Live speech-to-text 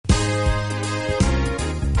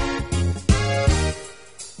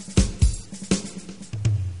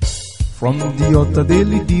From the altar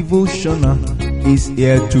daily devotional is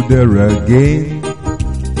here to there again.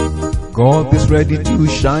 God is ready to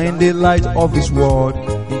shine the light of His word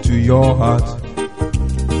into your heart.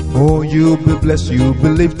 Oh, you'll be blessed, you'll be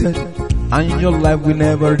lifted, and your life will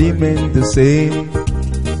never remain the same.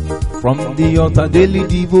 From the altar daily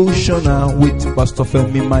devotional with Pastor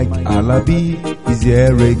Femi Mike Alabi is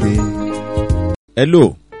here again.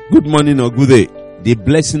 Hello, good morning or good day. The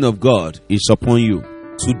blessing of God is upon you.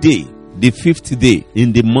 Today, the 5th day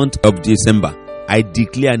in the month of December, I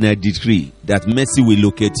declare and I decree that mercy will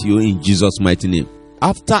locate you in Jesus' mighty name.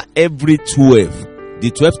 After every 12,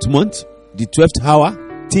 the 12th month, the 12th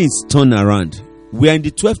hour, things turn around. We are in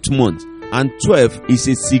the 12th month, and 12 is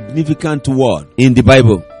a significant word in the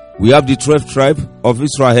Bible. We have the 12th tribe of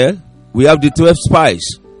Israel. We have the 12 spies.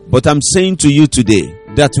 But I'm saying to you today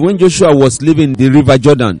that when Joshua was leaving the river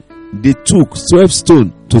Jordan, they took 12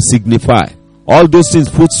 stones to signify. All those things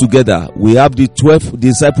put together, we have the 12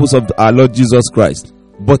 disciples of our Lord Jesus Christ.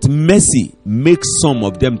 But mercy makes some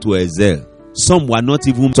of them to excel. Some were not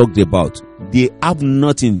even talked about. They have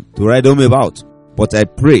nothing to write home about. But I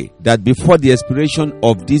pray that before the expiration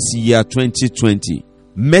of this year 2020,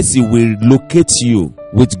 mercy will locate you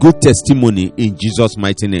with good testimony in Jesus'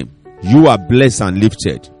 mighty name. You are blessed and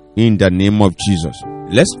lifted in the name of Jesus.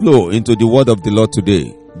 Let's flow into the word of the Lord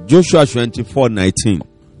today. Joshua 24:19.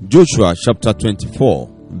 Joshua chapter 24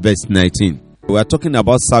 verse 19. We are talking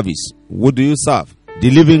about service. Who do you serve? The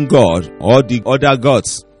living God or the other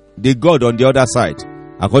gods? The God on the other side.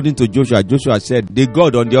 According to Joshua, Joshua said, the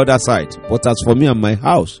God on the other side. But as for me and my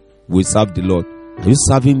house, we serve the Lord. Are you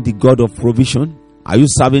serving the God of provision? Are you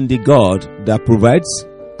serving the God that provides?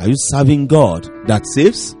 Are you serving God that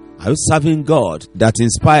saves? Are you serving God that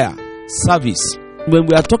inspires? Service. When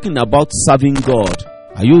we are talking about serving God,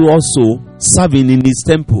 are you also serving in His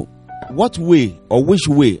temple? What way or which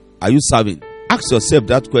way are you serving? Ask yourself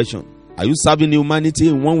that question. Are you serving humanity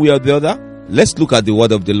in one way or the other? Let's look at the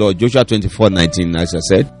word of the Lord. Joshua 24:19, as I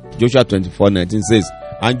said. Joshua 24:19 says,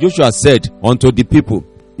 and Joshua said unto the people,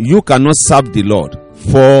 you cannot serve the Lord,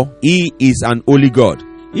 for He is an holy God.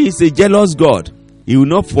 He is a jealous God. He will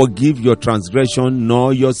not forgive your transgression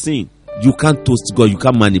nor your sin. You can't toast God. You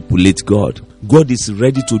can't manipulate God. God is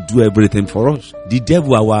ready to do everything for us. The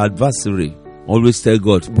devil, our adversary, always tell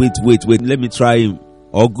God, wait, let me try him.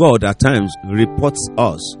 Or God at times reports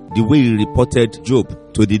us the way He reported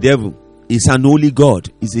Job to the devil. He's an holy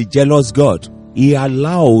God. He's a jealous God. He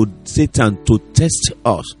allowed Satan to test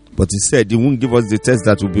us. But He said He won't give us the test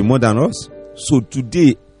that will be more than us. So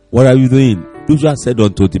today, what are you doing? Joshua said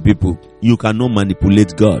unto the people, you cannot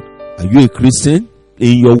manipulate God. Are you a Christian?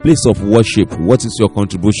 In your place of worship, what is your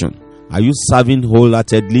contribution? Are you serving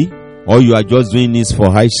wholeheartedly, or you are just doing this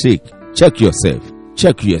for high sake? Check yourself.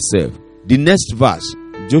 Check yourself. The next verse,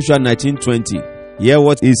 Joshua 19:20. Hear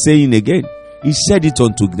what He's saying again. He said it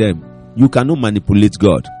unto them. You cannot manipulate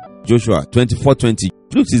God. Joshua 24:20.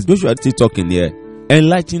 Look, is Joshua still talking here?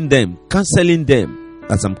 Enlightening them, counseling them,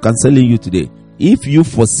 as I'm counseling you today. If you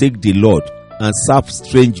forsake the Lord and serve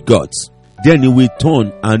strange gods, then He will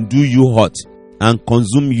turn and do you hurt and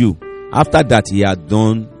consume you. After that, He had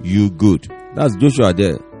done you good. That's Joshua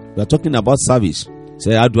there. We are talking about service.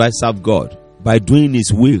 Say, how do I serve God? By doing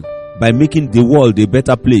His will, by making the world a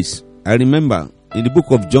better place. I remember in the book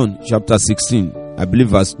of John chapter 16, I believe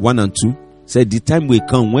verse 1 and 2, said the time will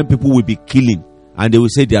come when people will be killing and they will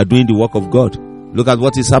say they are doing the work of God. Look at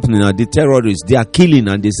what is happening now. The terrorists, they are killing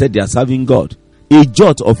and they said they are serving God. A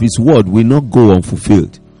jot of His word will not go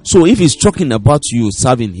unfulfilled. So if He's talking about you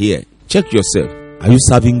serving here, check yourself. Are you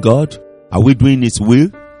serving God? Are we doing His will?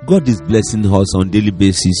 God is blessing us on a daily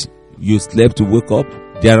basis. You slept to wake up.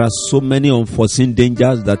 There are so many unforeseen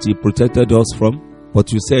dangers that He protected us from.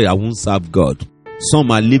 But you say, I won't serve God.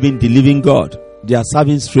 Some are living the living God. They are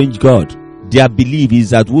serving strange God. Their belief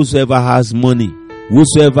is that whosoever has money,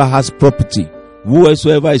 whosoever has property,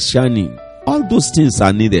 whosoever is shining, all those things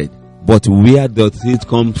are needed. But where does it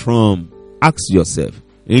come from? Ask yourself.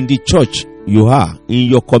 In the church you are, in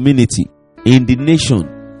your community, in the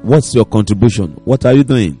nation, what's your contribution? What are you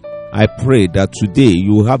doing? I pray that today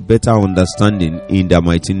you will have better understanding in the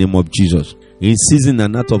mighty name of Jesus. In season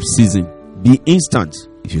and out of season, be instant.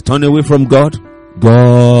 If you turn away from God,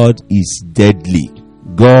 God is deadly.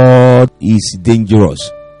 God is dangerous.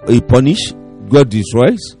 He punishes, God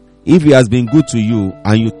destroys. If He has been good to you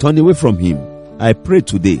and you turn away from Him, I pray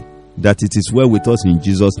today that it is well with us in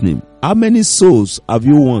Jesus' name. How many souls have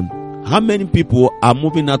you won? How many people are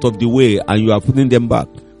moving out of the way and you are putting them back?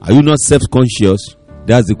 Are you not self-conscious?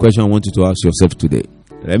 That's the question I want you to ask yourself today.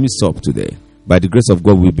 Let me stop today. By the grace of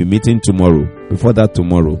God, we'll be meeting tomorrow. Before that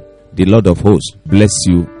tomorrow, the Lord of hosts bless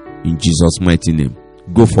you in Jesus' mighty name.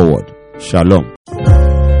 Go forward. Shalom.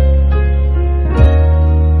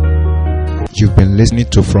 You've been listening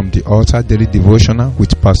to From the Altar Daily Devotional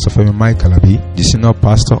with Pastor Femi Mike Alabi, the Senior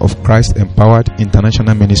Pastor of Christ Empowered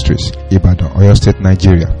International Ministries, Ibadan, Oyo State,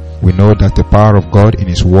 Nigeria. We know that the power of God in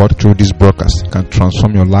His Word through this broadcast can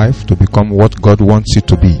transform your life to become what God wants you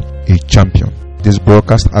to be, a champion. This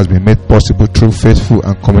broadcast has been made possible through faithful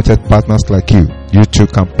and committed partners like you. You too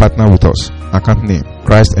can partner with us. Account name,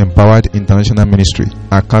 Christ Empowered International Ministry.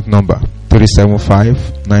 Account number,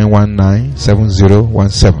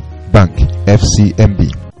 375-919-7017. Bank,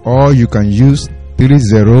 FCMB. Or you can use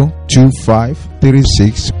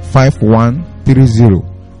 3025365130.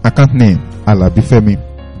 Account name, Alabifemi.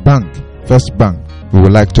 Bank, First Bank. We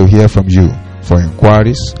would like to hear from you. For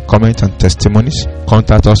inquiries, comments and testimonies,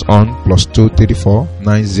 contact us on +234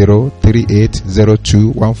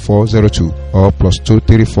 9038021402 or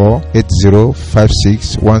 +234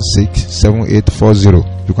 8056167840.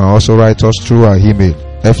 You can also write us through our email,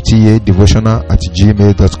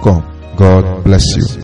 ftadevotional@gmail.com. God bless you.